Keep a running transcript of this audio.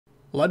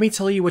Let me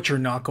tell you what you're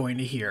not going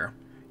to hear.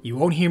 You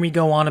won't hear me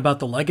go on about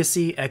the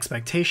legacy,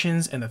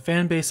 expectations, and the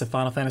fanbase of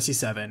Final Fantasy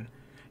VII.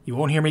 You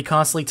won't hear me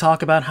constantly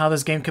talk about how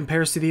this game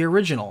compares to the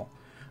original.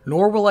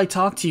 Nor will I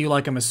talk to you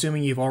like I'm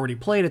assuming you've already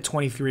played a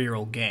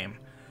 23-year-old game.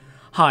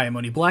 Hi, I'm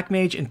Oni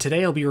Mage, and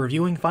today I'll be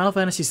reviewing Final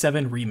Fantasy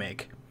VII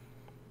Remake.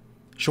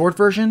 Short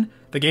version,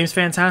 the game's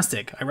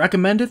fantastic. I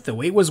recommend it, the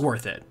wait was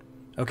worth it.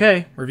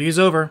 Okay, review's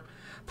over.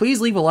 Please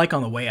leave a like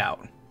on the way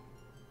out.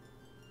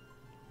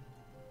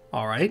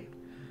 Alright.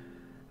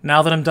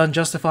 Now that I'm done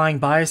justifying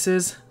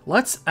biases,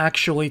 let's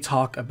actually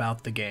talk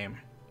about the game.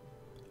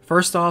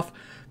 First off,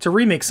 to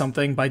remake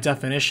something, by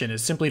definition,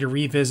 is simply to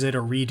revisit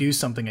or redo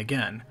something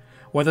again.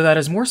 Whether that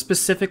is more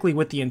specifically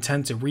with the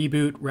intent to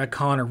reboot,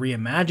 retcon, or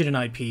reimagine an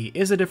IP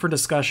is a different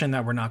discussion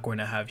that we're not going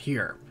to have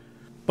here.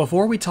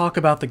 Before we talk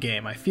about the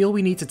game, I feel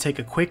we need to take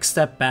a quick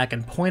step back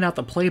and point out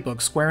the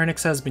playbook Square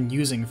Enix has been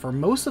using for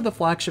most of the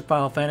flagship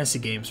Final Fantasy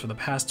games for the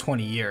past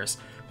 20 years,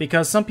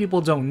 because some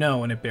people don't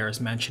know and it bears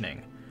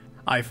mentioning.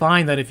 I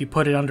find that if you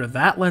put it under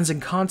that lens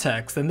and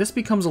context, then this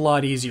becomes a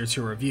lot easier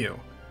to review.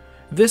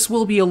 This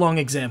will be a long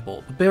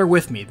example, but bear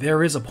with me,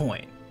 there is a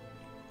point.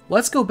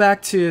 Let's go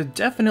back to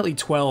definitely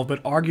 12,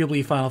 but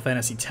arguably Final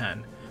Fantasy X.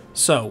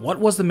 So, what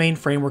was the main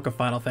framework of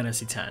Final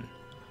Fantasy X?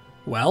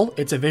 Well,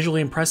 it's a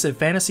visually impressive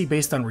fantasy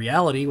based on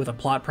reality with a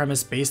plot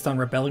premise based on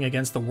rebelling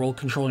against the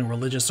world-controlling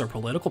religious or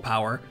political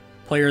power.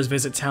 Players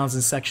visit towns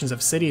and sections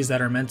of cities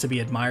that are meant to be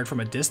admired from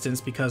a distance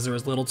because there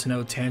is little to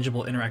no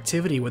tangible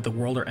interactivity with the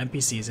world or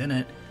NPCs in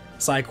it.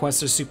 Side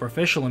quests are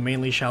superficial and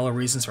mainly shallow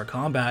reasons for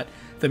combat.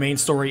 The main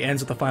story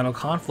ends with the final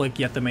conflict,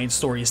 yet the main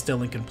story is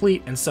still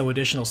incomplete, and so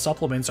additional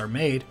supplements are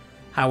made.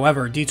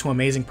 However, due to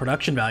amazing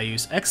production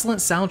values, excellent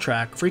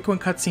soundtrack, frequent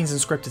cutscenes and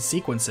scripted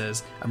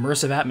sequences,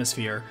 immersive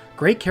atmosphere,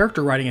 great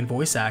character writing and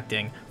voice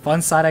acting,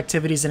 fun side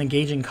activities and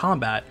engaging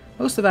combat,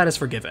 most of that is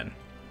forgiven.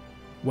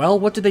 Well,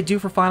 what did they do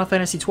for Final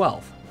Fantasy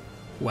XII?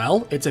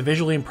 Well, it's a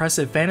visually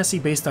impressive fantasy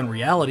based on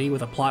reality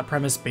with a plot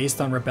premise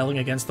based on rebelling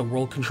against the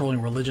world-controlling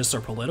religious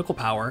or political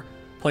power.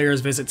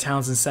 Players visit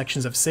towns and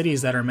sections of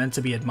cities that are meant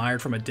to be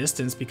admired from a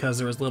distance because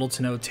there is little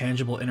to no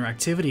tangible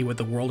interactivity with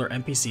the world or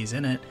NPCs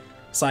in it.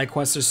 Side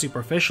quests are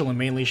superficial and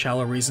mainly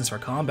shallow reasons for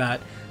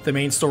combat. The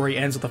main story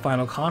ends with the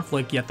final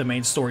conflict, yet the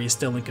main story is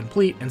still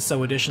incomplete, and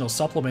so additional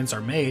supplements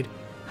are made.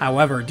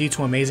 However, due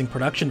to amazing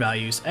production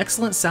values,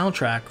 excellent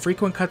soundtrack,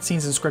 frequent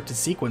cutscenes and scripted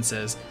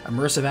sequences,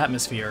 immersive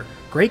atmosphere,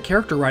 great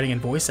character writing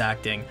and voice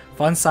acting,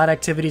 fun side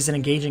activities and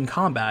engaging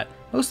combat,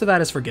 most of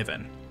that is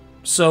forgiven.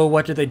 So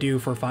what did they do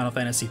for Final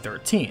Fantasy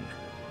XIII?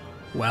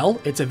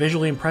 Well, it's a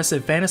visually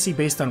impressive fantasy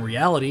based on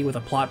reality with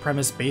a plot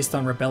premise based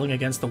on rebelling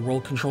against the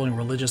world-controlling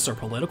religious or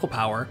political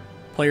power.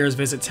 Players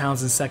visit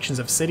towns and sections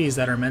of cities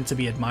that are meant to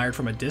be admired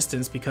from a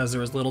distance because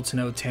there is little to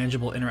no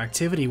tangible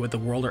interactivity with the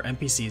world or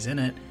NPCs in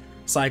it.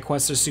 Side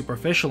quests are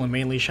superficial and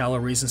mainly shallow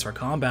reasons for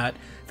combat.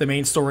 The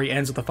main story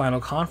ends with the final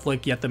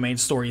conflict, yet the main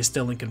story is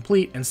still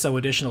incomplete, and so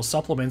additional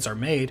supplements are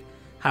made.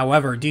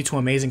 However, due to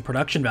amazing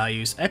production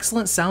values,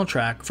 excellent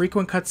soundtrack,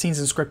 frequent cutscenes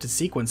and scripted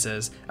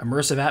sequences,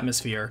 immersive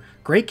atmosphere,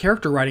 great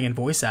character writing and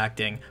voice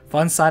acting,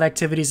 fun side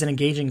activities and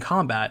engaging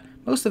combat,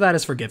 most of that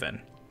is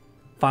forgiven.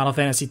 Final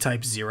Fantasy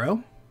Type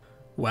 0?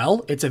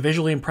 Well, it's a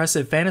visually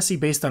impressive fantasy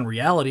based on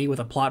reality with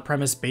a plot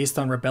premise based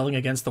on rebelling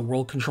against the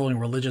world-controlling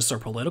religious or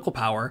political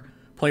power.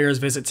 Players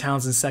visit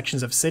towns and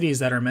sections of cities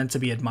that are meant to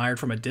be admired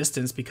from a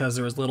distance because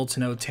there is little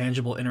to no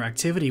tangible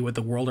interactivity with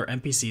the world or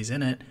NPCs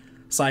in it.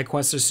 Side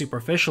quests are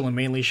superficial and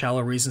mainly shallow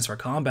reasons for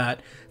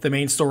combat. The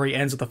main story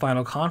ends with the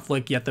final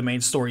conflict, yet the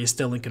main story is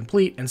still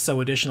incomplete, and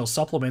so additional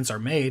supplements are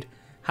made.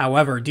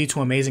 However, due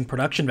to amazing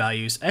production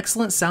values,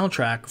 excellent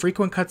soundtrack,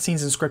 frequent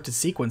cutscenes and scripted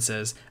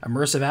sequences,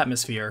 immersive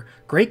atmosphere,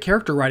 great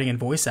character writing and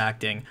voice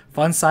acting,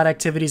 fun side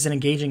activities and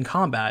engaging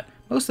combat,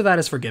 most of that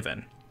is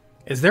forgiven.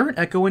 Is there an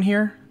echo in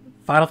here?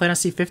 Final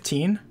Fantasy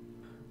XV?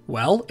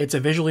 Well, it's a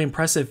visually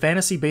impressive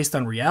fantasy based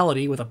on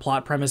reality with a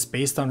plot premise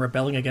based on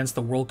rebelling against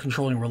the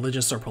world-controlling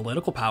religious or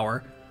political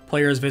power.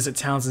 Players visit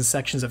towns and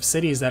sections of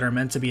cities that are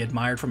meant to be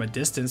admired from a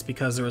distance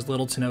because there is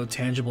little to no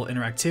tangible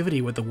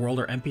interactivity with the world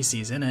or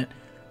NPCs in it.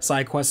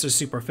 Side quests are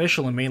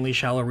superficial and mainly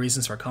shallow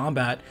reasons for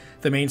combat.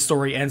 The main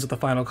story ends with the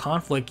final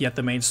conflict, yet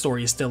the main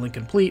story is still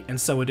incomplete, and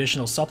so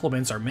additional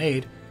supplements are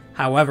made.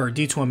 However,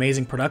 due to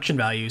amazing production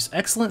values,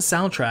 excellent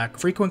soundtrack,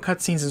 frequent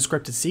cutscenes and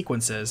scripted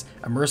sequences,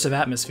 immersive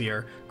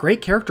atmosphere, great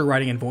character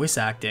writing and voice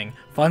acting,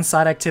 fun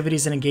side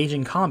activities and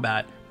engaging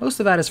combat, most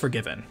of that is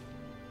forgiven.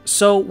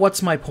 So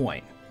what's my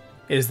point?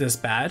 Is this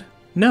bad?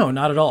 No,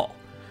 not at all.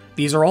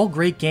 These are all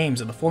great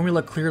games and the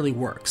formula clearly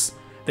works.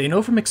 They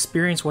know from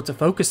experience what to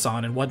focus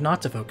on and what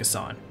not to focus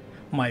on.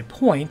 My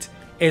point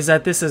is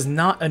that this is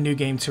not a new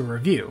game to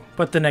review,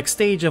 but the next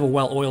stage of a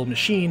well-oiled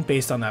machine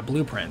based on that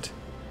blueprint.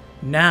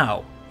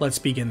 Now, let's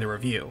begin the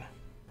review.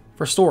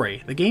 For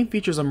story, the game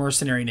features a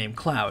mercenary named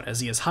Cloud as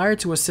he is hired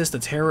to assist a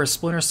terrorist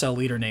Splinter Cell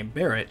leader named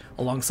Barrett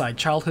alongside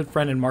childhood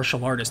friend and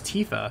martial artist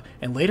Tifa,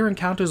 and later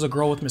encounters a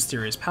girl with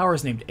mysterious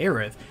powers named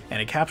Aerith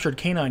and a captured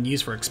canine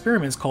used for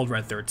experiments called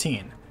Red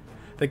 13.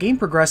 The game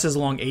progresses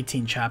along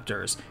 18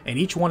 chapters, and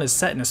each one is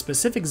set in a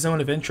specific zone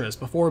of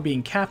interest before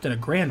being capped in a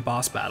grand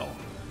boss battle.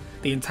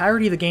 The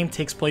entirety of the game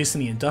takes place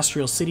in the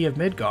industrial city of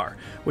Midgar,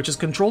 which is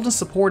controlled and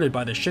supported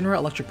by the Shinra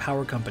Electric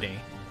Power Company.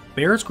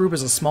 Barrett's group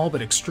is a small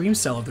but extreme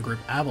cell of the group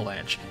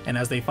Avalanche, and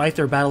as they fight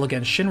their battle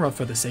against Shinra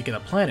for the sake of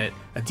the planet,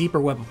 a deeper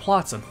web of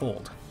plots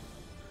unfold.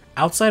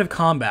 Outside of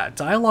combat,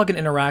 dialogue and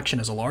interaction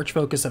is a large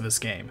focus of this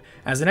game,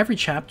 as in every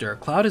chapter,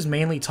 Cloud is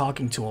mainly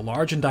talking to a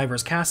large and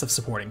diverse cast of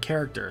supporting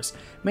characters,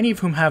 many of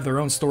whom have their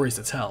own stories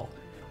to tell.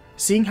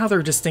 Seeing how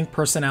their distinct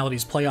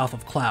personalities play off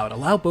of Cloud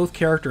allow both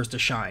characters to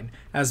shine,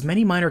 as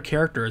many minor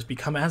characters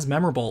become as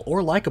memorable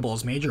or likable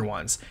as major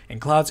ones, and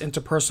Cloud's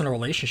interpersonal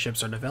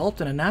relationships are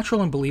developed in a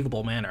natural and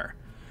believable manner.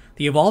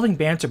 The evolving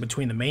banter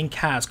between the main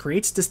cast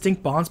creates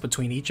distinct bonds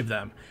between each of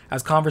them,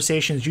 as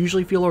conversations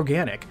usually feel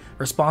organic,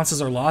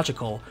 responses are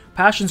logical,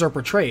 passions are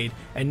portrayed,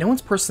 and no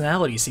one's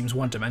personality seems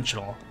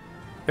one-dimensional.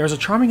 There's a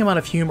charming amount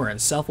of humor and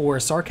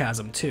self-aware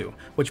sarcasm too,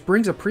 which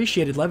brings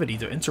appreciated levity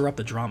to interrupt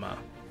the drama.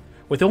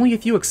 With only a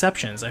few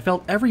exceptions, I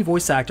felt every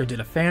voice actor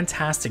did a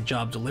fantastic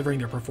job delivering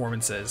their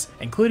performances,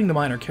 including the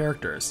minor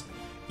characters.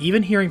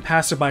 Even hearing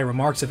passerby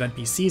remarks of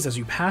NPCs as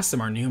you pass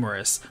them are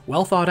numerous,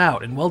 well thought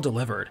out and well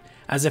delivered,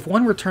 as if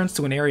one returns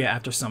to an area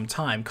after some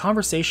time,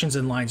 conversations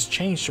and lines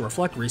change to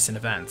reflect recent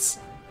events.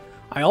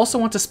 I also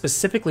want to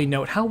specifically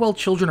note how well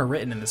children are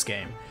written in this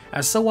game,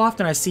 as so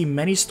often I see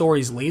many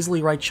stories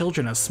lazily write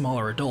children as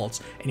smaller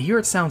adults, and here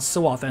it sounds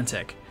so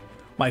authentic.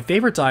 My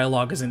favorite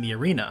dialogue is in the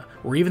arena,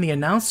 where even the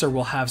announcer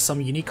will have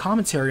some unique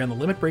commentary on the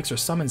limit breaks or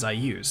summons I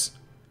use.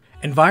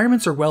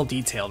 Environments are well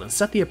detailed and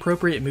set the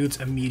appropriate moods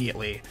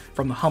immediately,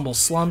 from the humble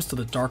slums to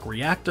the dark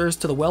reactors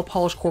to the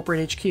well-polished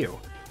corporate HQ.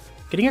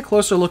 Getting a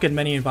closer look at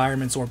many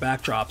environments or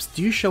backdrops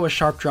do show a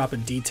sharp drop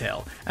in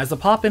detail, as the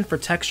pop-in for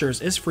textures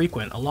is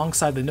frequent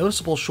alongside the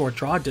noticeable short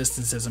draw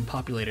distances in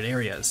populated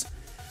areas.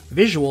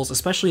 Visuals,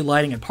 especially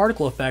lighting and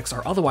particle effects,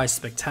 are otherwise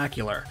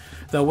spectacular,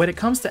 though when it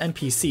comes to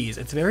NPCs,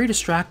 it's very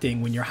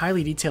distracting when your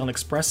highly detailed and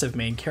expressive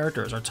main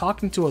characters are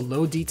talking to a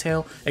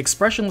low-detail,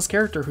 expressionless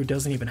character who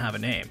doesn't even have a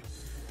name.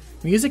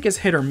 Music is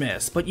hit or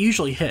miss, but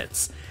usually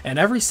hits, and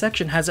every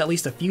section has at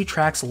least a few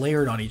tracks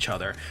layered on each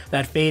other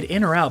that fade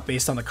in or out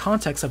based on the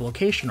context of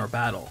location or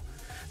battle.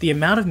 The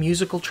amount of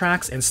musical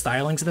tracks and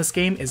stylings in this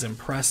game is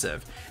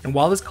impressive, and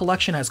while this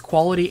collection has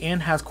quality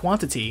and has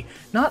quantity,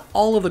 not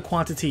all of the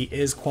quantity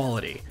is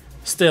quality.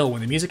 Still,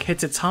 when the music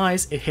hits its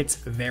highs, it hits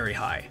very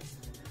high.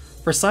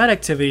 For side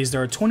activities,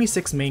 there are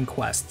 26 main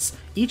quests,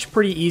 each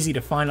pretty easy to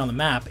find on the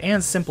map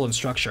and simple in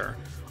structure.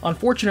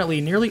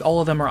 Unfortunately, nearly all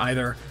of them are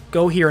either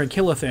go here and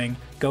kill a thing,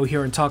 go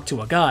here and talk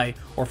to a guy,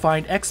 or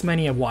find X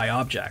many of Y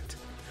object.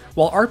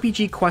 While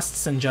RPG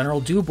quests in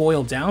general do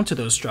boil down to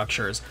those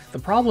structures, the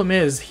problem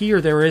is here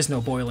there is no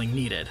boiling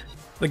needed.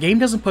 The game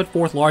doesn't put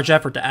forth large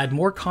effort to add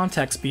more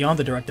context beyond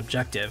the direct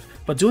objective,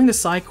 but doing the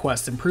side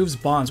quests improves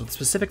bonds with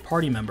specific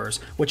party members,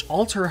 which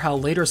alter how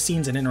later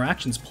scenes and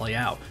interactions play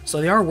out,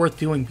 so they are worth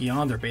doing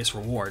beyond their base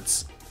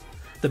rewards.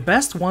 The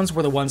best ones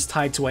were the ones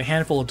tied to a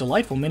handful of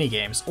delightful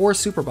minigames or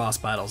super boss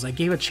battles that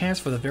gave a chance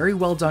for the very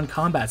well done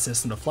combat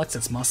system to flex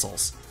its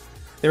muscles.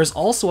 There is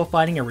also a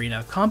fighting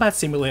arena, combat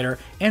simulator,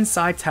 and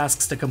side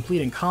tasks to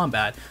complete in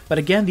combat, but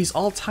again these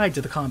all tied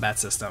to the combat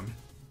system.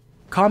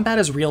 Combat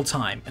is real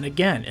time, and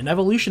again an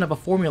evolution of a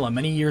formula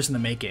many years in the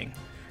making.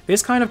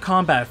 This kind of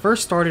combat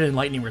first started in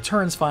Lightning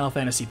Returns Final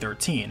Fantasy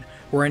XIII,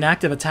 where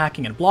inactive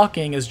attacking and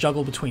blocking is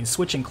juggled between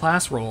switching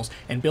class roles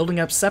and building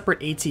up separate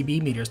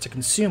ATB meters to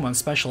consume on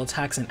special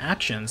attacks and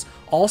actions,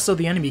 also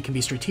the enemy can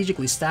be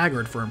strategically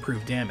staggered for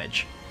improved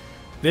damage.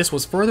 This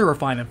was further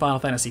refined in Final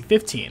Fantasy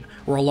XV,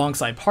 where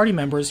alongside party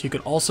members who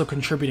could also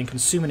contribute and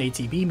consume an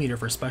ATB meter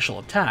for special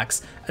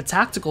attacks, a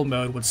tactical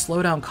mode would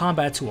slow down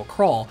combat to a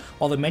crawl,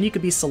 while the menu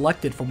could be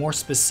selected for more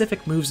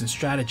specific moves and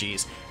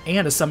strategies,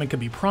 and a summon could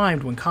be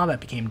primed when combat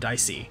became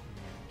dicey.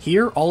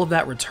 Here, all of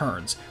that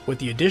returns, with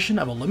the addition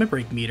of a limit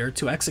break meter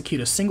to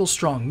execute a single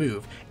strong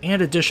move,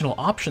 and additional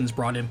options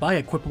brought in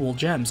by equipable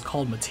gems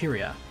called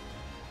materia.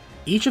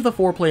 Each of the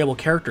 4 playable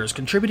characters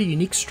contribute a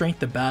unique strength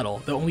to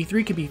battle, though only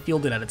 3 can be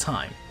fielded at a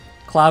time.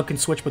 Cloud can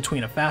switch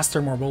between a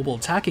faster, more mobile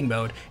attacking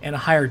mode and a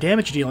higher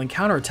damage dealing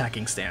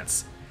counter-attacking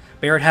stance.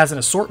 Barrett has an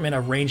assortment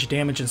of ranged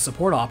damage and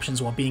support options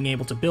while being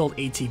able to build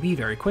ATB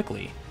very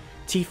quickly.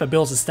 Tifa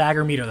builds a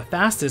stagger meter the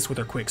fastest with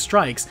her quick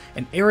strikes,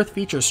 and Aerith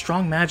features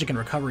strong magic and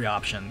recovery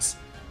options.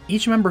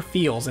 Each member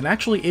feels and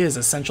actually is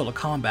essential to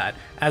combat,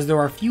 as there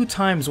are few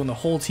times when the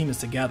whole team is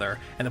together,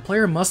 and the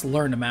player must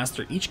learn to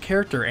master each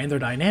character and their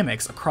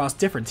dynamics across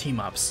different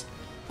team-ups.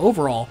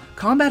 Overall,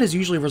 combat is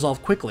usually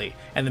resolved quickly,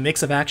 and the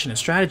mix of action and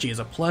strategy is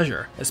a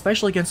pleasure,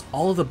 especially against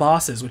all of the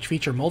bosses which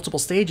feature multiple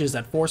stages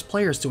that force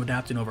players to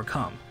adapt and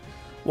overcome.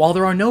 While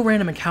there are no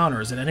random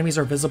encounters and enemies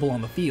are visible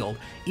on the field,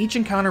 each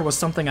encounter was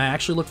something I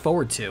actually looked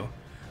forward to.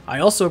 I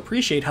also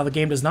appreciate how the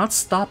game does not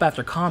stop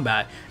after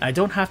combat, and I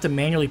don't have to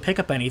manually pick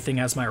up anything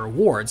as my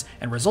rewards,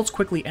 and results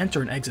quickly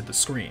enter and exit the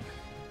screen.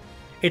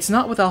 It's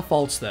not without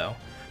faults though.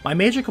 My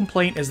major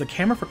complaint is the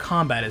camera for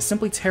combat is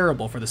simply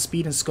terrible for the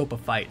speed and scope of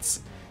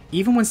fights.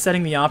 Even when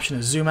setting the option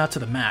to zoom out to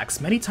the max,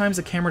 many times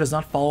the camera does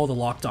not follow the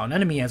locked on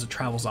enemy as it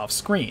travels off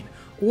screen,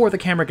 or the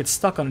camera gets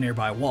stuck on a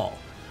nearby wall.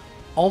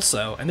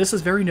 Also, and this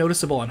is very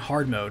noticeable in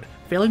hard mode,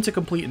 failing to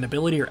complete an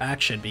ability or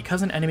action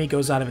because an enemy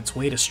goes out of its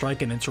way to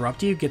strike and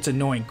interrupt you gets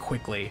annoying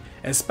quickly,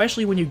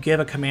 especially when you give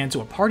a command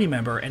to a party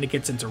member and it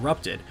gets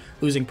interrupted,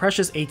 losing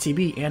precious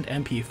ATB and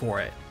MP for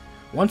it.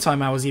 One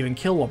time I was even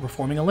killed while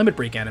performing a limit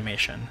break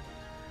animation.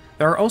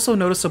 There are also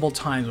noticeable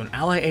times when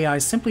ally AI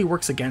simply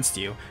works against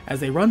you,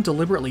 as they run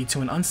deliberately to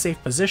an unsafe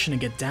position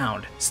and get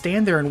downed,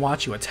 stand there and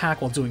watch you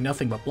attack while doing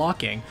nothing but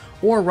blocking,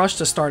 or rush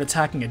to start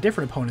attacking a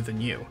different opponent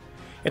than you.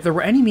 If there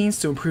were any means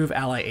to improve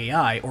ally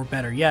AI, or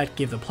better yet,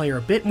 give the player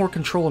a bit more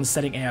control in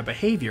setting AI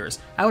behaviors,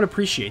 I would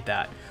appreciate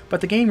that, but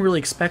the game really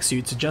expects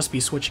you to just be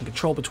switching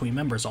control between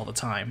members all the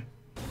time.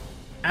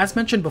 As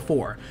mentioned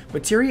before,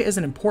 materia is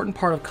an important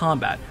part of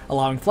combat,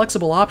 allowing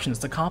flexible options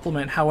to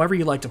complement however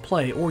you like to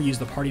play or use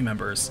the party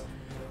members.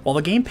 While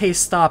the game pace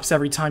stops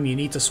every time you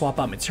need to swap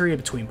out materia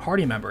between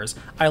party members,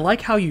 I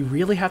like how you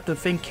really have to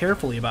think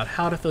carefully about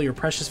how to fill your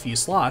precious few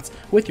slots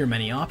with your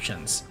many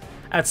options.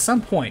 At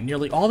some point,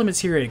 nearly all the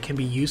materia can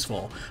be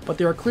useful, but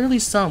there are clearly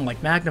some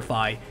like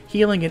Magnify,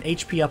 Healing, and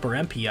HP up or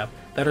MP up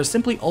that are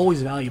simply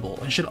always valuable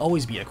and should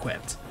always be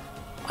equipped.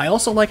 I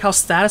also like how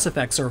status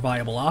effects are a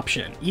viable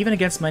option, even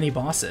against many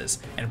bosses,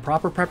 and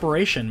proper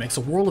preparation makes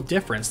a world of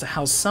difference to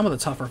how some of the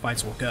tougher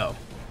fights will go.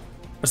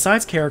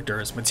 Besides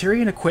characters, materia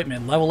and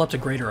equipment level up to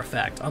greater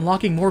effect,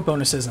 unlocking more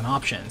bonuses and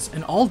options,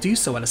 and all do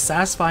so at a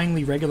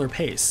satisfyingly regular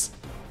pace.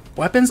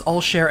 Weapons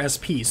all share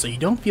SP, so you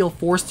don't feel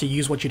forced to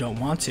use what you don't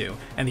want to,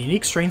 and the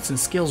unique strengths and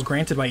skills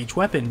granted by each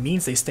weapon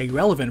means they stay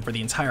relevant for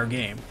the entire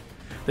game.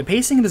 The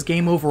pacing of this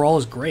game overall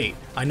is great.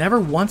 I never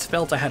once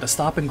felt I had to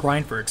stop and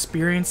grind for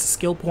experience,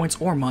 skill points,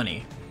 or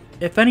money.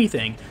 If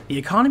anything, the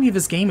economy of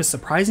this game is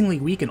surprisingly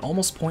weak and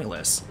almost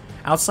pointless.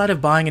 Outside of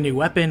buying a new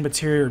weapon,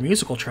 materia, or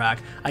musical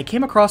track, I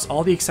came across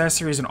all the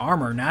accessories and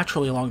armor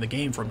naturally along the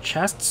game from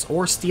chests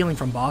or stealing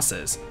from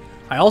bosses.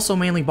 I also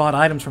mainly bought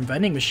items from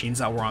vending machines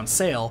that were on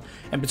sale,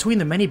 and between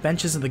the many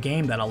benches in the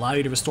game that allow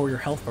you to restore your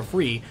health for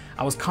free,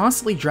 I was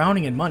constantly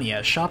drowning in money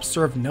as shops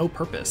served no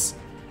purpose.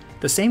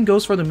 The same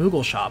goes for the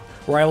Moogle shop,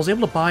 where I was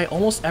able to buy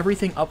almost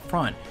everything up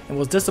front, and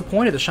was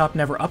disappointed the shop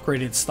never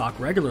upgraded its stock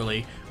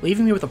regularly,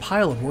 leaving me with a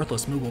pile of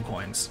worthless Moogle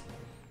coins.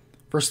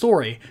 For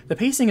story, the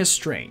pacing is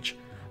strange.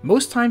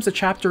 Most times the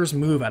chapters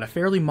move at a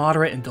fairly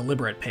moderate and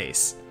deliberate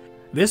pace.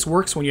 This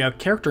works when you have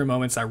character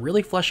moments that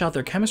really flesh out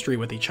their chemistry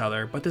with each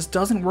other, but this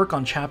doesn't work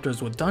on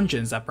chapters with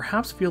dungeons that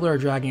perhaps feel they are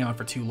dragging on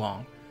for too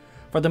long.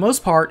 For the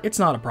most part, it's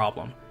not a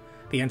problem.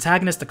 The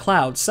antagonist to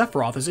Cloud,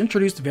 Sephiroth, is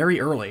introduced very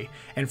early,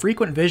 and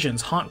frequent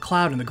visions haunt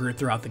Cloud and the group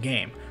throughout the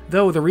game,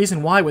 though the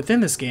reason why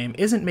within this game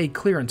isn't made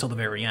clear until the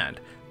very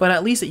end, but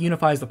at least it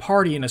unifies the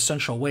party in a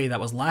central way that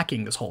was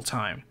lacking this whole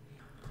time.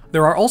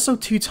 There are also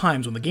two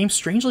times when the game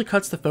strangely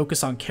cuts the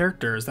focus on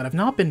characters that have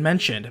not been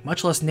mentioned,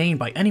 much less named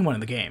by anyone in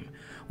the game.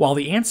 While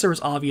the answer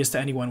is obvious to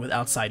anyone with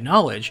outside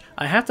knowledge,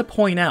 I have to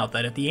point out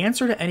that if the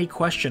answer to any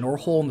question or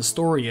hole in the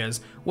story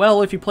is,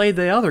 well, if you played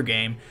the other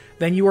game,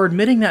 then you are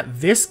admitting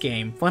that this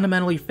game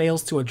fundamentally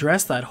fails to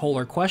address that hole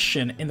or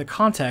question in the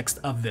context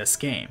of this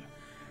game.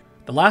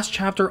 The last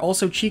chapter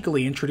also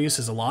cheekily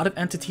introduces a lot of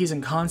entities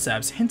and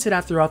concepts hinted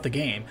at throughout the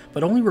game,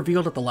 but only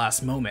revealed at the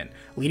last moment,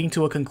 leading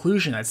to a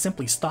conclusion that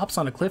simply stops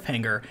on a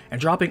cliffhanger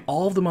and dropping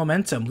all of the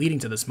momentum leading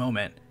to this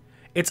moment.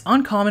 It's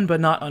uncommon but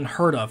not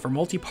unheard of for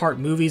multi-part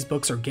movies,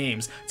 books, or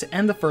games to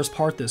end the first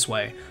part this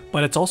way,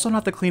 but it's also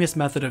not the cleanest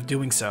method of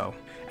doing so,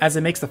 as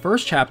it makes the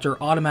first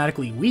chapter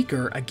automatically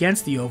weaker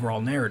against the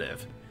overall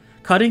narrative.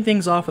 Cutting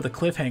things off with a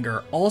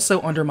cliffhanger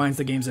also undermines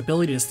the game's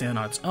ability to stand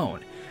on its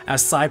own,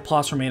 as side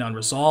plots remain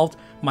unresolved,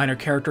 minor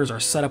characters are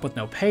set up with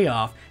no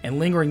payoff, and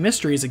lingering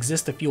mysteries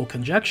exist to fuel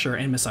conjecture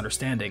and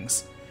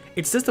misunderstandings.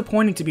 It's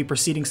disappointing to be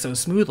proceeding so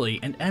smoothly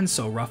and end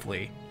so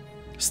roughly.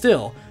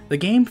 Still, the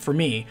game, for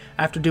me,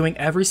 after doing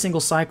every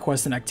single side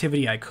quest and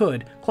activity I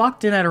could,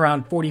 clocked in at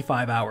around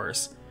 45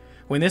 hours.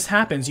 When this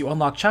happens, you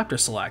unlock Chapter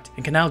Select,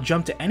 and can now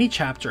jump to any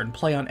chapter and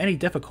play on any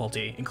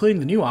difficulty, including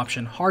the new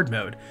option, Hard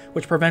Mode,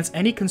 which prevents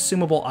any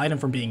consumable item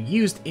from being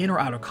used in or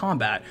out of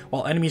combat,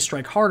 while enemies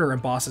strike harder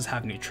and bosses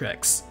have new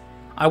tricks.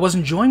 I was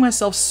enjoying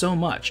myself so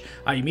much,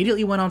 I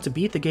immediately went on to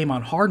beat the game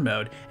on Hard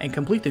Mode and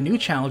complete the new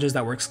challenges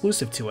that were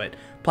exclusive to it,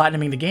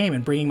 platinuming the game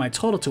and bringing my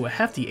total to a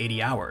hefty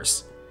 80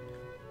 hours.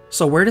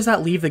 So where does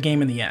that leave the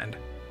game in the end?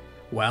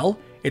 Well,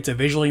 it's a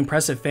visually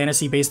impressive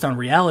fantasy based on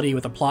reality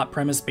with a plot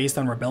premise based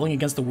on rebelling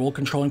against the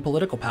world-controlling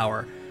political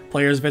power.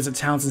 Players visit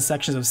towns and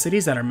sections of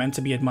cities that are meant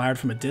to be admired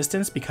from a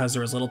distance because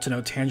there is little to no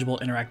tangible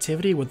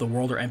interactivity with the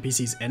world or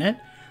NPCs in it.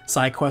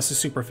 Side quests are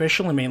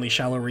superficial and mainly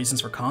shallow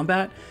reasons for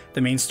combat.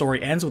 The main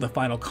story ends with a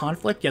final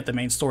conflict, yet the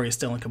main story is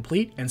still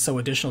incomplete, and so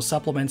additional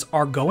supplements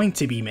are going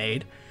to be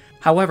made.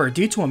 However,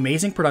 due to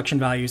amazing production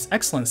values,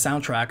 excellent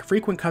soundtrack,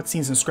 frequent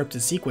cutscenes and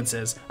scripted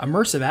sequences,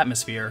 immersive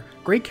atmosphere,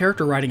 great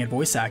character writing and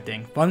voice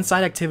acting, fun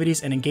side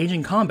activities, and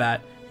engaging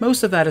combat,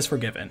 most of that is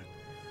forgiven.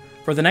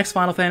 For the next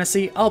Final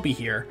Fantasy, I'll be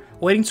here,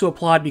 waiting to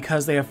applaud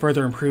because they have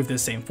further improved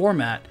this same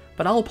format,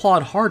 but I'll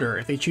applaud harder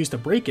if they choose to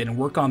break it and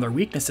work on their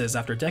weaknesses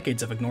after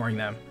decades of ignoring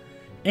them.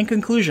 In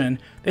conclusion,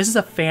 this is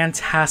a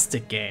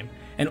fantastic game,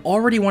 and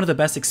already one of the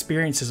best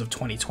experiences of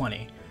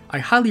 2020. I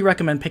highly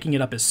recommend picking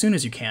it up as soon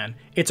as you can.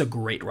 It's a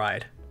great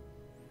ride.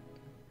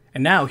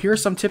 And now, here are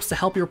some tips to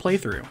help your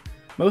playthrough.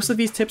 Most of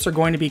these tips are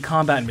going to be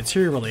combat and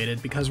materia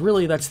related because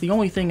really that's the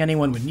only thing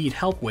anyone would need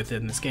help with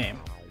in this game.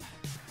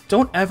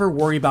 Don't ever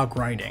worry about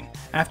grinding.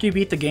 After you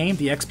beat the game,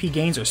 the XP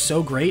gains are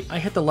so great, I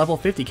hit the level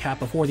 50 cap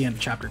before the end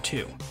of Chapter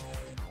 2.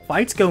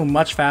 Fights go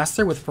much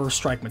faster with first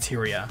strike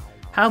materia.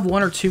 Have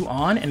 1 or 2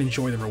 on and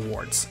enjoy the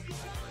rewards.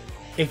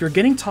 If you're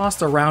getting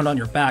tossed around on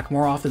your back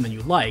more often than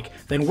you like,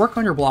 then work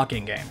on your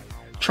blocking game.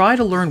 Try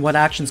to learn what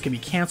actions can be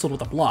cancelled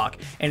with a block,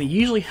 and it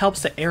usually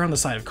helps to err on the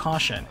side of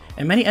caution,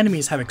 and many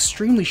enemies have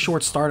extremely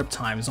short startup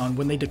times on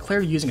when they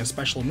declare using a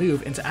special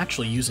move into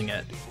actually using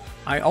it.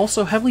 I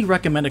also heavily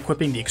recommend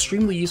equipping the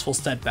extremely useful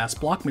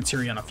steadfast block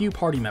materia on a few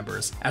party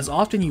members, as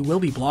often you will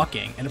be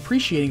blocking and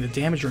appreciating the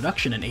damage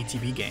reduction in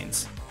ATB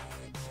gains.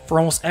 For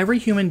almost every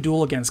human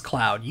duel against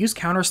Cloud, use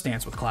counter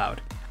stance with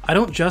Cloud. I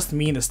don't just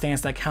mean the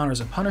stance that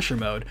counters in Punisher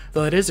mode,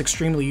 though it is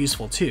extremely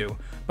useful too,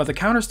 but the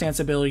counter stance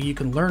ability you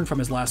can learn from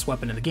his last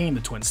weapon in the game,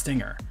 the Twin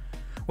Stinger.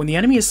 When the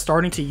enemy is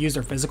starting to use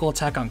their physical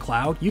attack on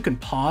Cloud, you can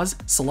pause,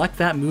 select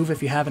that move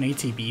if you have an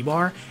ATB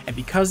bar, and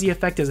because the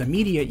effect is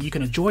immediate, you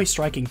can enjoy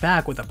striking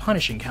back with a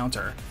punishing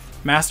counter.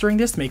 Mastering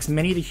this makes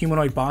many of the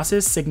humanoid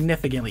bosses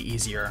significantly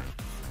easier.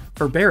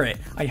 For Barret,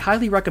 I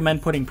highly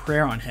recommend putting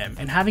prayer on him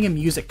and having him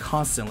use it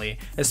constantly,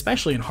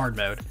 especially in hard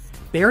mode.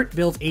 Barret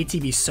builds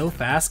ATB so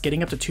fast,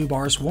 getting up to 2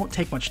 bars won't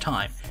take much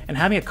time, and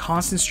having a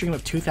constant stream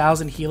of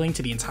 2000 healing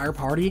to the entire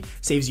party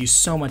saves you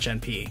so much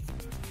NP.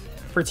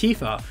 For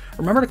Tifa,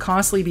 remember to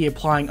constantly be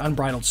applying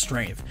Unbridled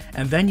Strength,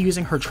 and then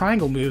using her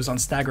triangle moves on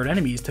staggered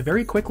enemies to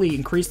very quickly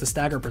increase the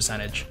stagger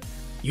percentage.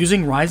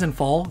 Using Rise and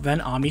Fall,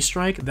 then Omni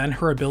Strike, then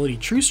her ability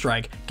True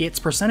Strike gets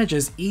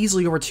percentages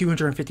easily over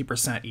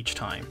 250% each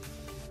time.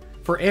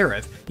 For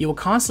Aerith, you will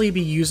constantly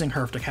be using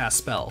her to cast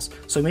spells,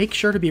 so make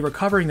sure to be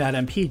recovering that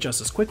MP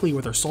just as quickly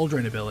with her Soul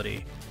Drain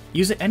ability.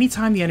 Use it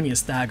anytime the enemy is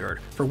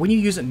staggered, for when you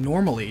use it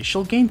normally,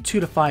 she'll gain 2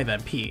 to 5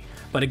 MP,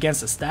 but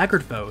against a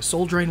staggered foe,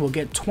 Soul Drain will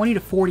get 20 to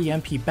 40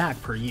 MP back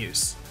per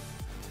use.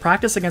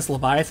 Practice against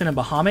Leviathan and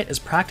Bahamut is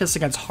practice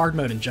against hard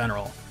mode in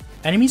general.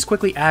 Enemies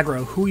quickly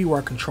aggro who you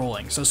are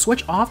controlling, so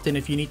switch often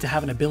if you need to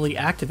have an ability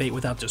activate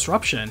without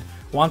disruption,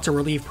 want to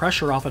relieve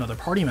pressure off another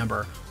party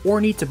member,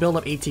 or need to build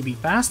up ATB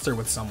faster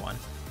with someone.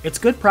 It's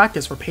good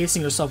practice for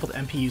pacing yourself with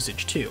MP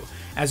usage too,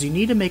 as you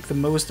need to make the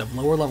most of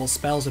lower level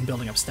spells and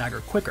building up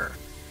stagger quicker.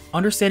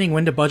 Understanding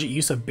when to budget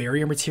use of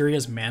barrier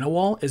materia's mana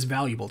wall is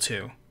valuable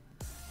too.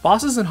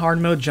 Bosses in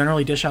hard mode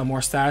generally dish out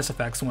more status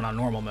effects when on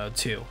normal mode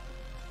too.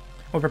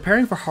 When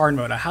preparing for hard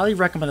mode, I highly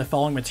recommend the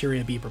following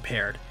materia be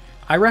prepared.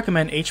 I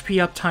recommend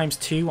HP up times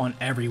 2 on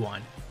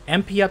everyone,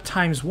 MP up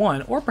times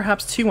 1 or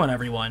perhaps 2 on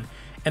everyone,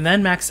 and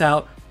then max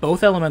out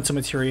both elemental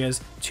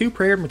materias, 2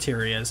 prayer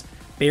materias,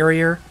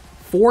 barrier,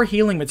 4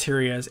 healing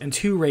materias, and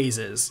 2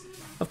 raises.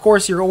 Of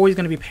course, you're always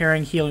going to be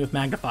pairing healing with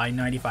Magnify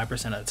 95%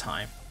 of the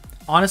time.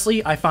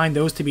 Honestly, I find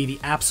those to be the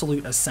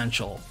absolute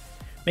essential.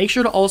 Make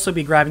sure to also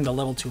be grabbing the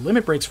level 2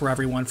 limit breaks for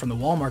everyone from the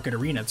Wall Market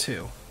Arena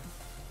too.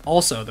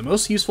 Also, the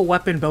most useful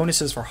weapon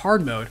bonuses for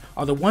hard mode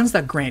are the ones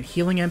that grant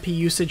healing MP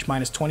usage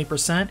minus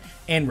 20%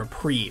 and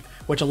reprieve,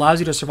 which allows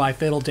you to survive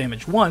fatal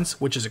damage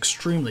once, which is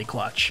extremely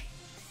clutch.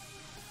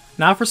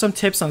 Now for some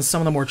tips on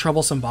some of the more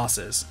troublesome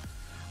bosses.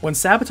 When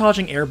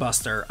sabotaging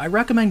Airbuster, I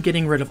recommend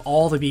getting rid of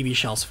all the BB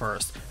shells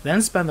first,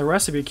 then spend the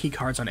rest of your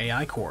keycards on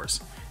AI cores.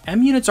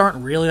 M units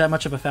aren't really that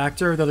much of a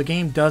factor, though the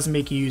game does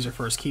make you use your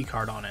first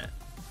keycard on it.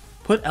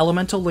 Put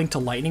Elemental Link to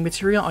Lightning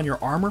materia on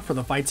your armor for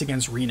the fights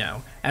against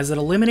Reno, as it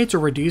eliminates or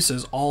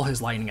reduces all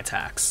his lightning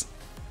attacks.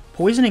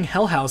 Poisoning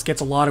Hellhouse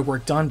gets a lot of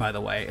work done by the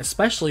way,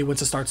 especially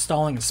once it starts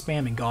stalling and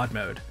spamming God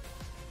mode.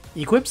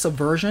 Equip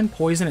Subversion,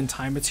 Poison, and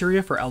Time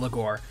materia for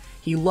Eligor.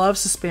 He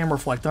loves to spam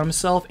Reflect on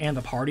himself and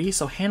the party,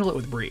 so handle it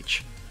with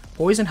Breach.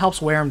 Poison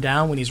helps wear him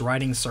down when he's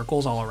riding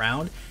circles all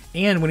around,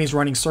 and when he's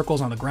running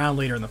circles on the ground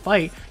later in the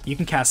fight, you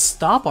can cast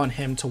Stop on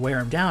him to wear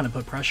him down and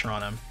put pressure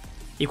on him.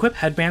 Equip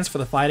Headbands for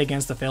the fight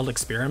against the Failed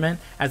Experiment,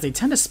 as they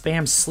tend to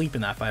spam Sleep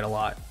in that fight a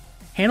lot.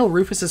 Handle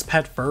Rufus's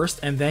pet first,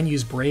 and then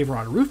use Braver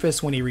on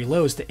Rufus when he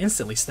reloads to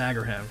instantly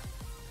stagger him.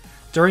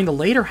 During the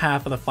later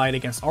half of the fight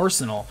against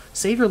Arsenal,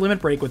 save your limit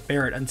break with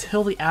Barret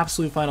until the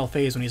absolute final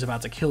phase when he's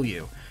about to kill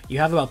you. You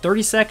have about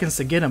 30 seconds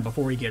to get him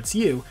before he gets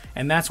you,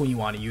 and that's when you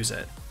want to use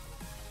it.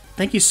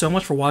 Thank you so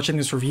much for watching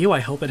this review, I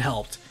hope it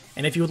helped.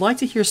 And if you would like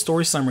to hear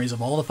story summaries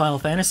of all the Final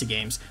Fantasy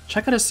games,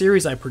 check out a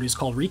series I produced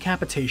called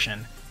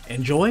Recapitation.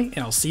 Enjoy, and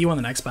I'll see you on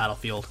the next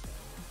battlefield.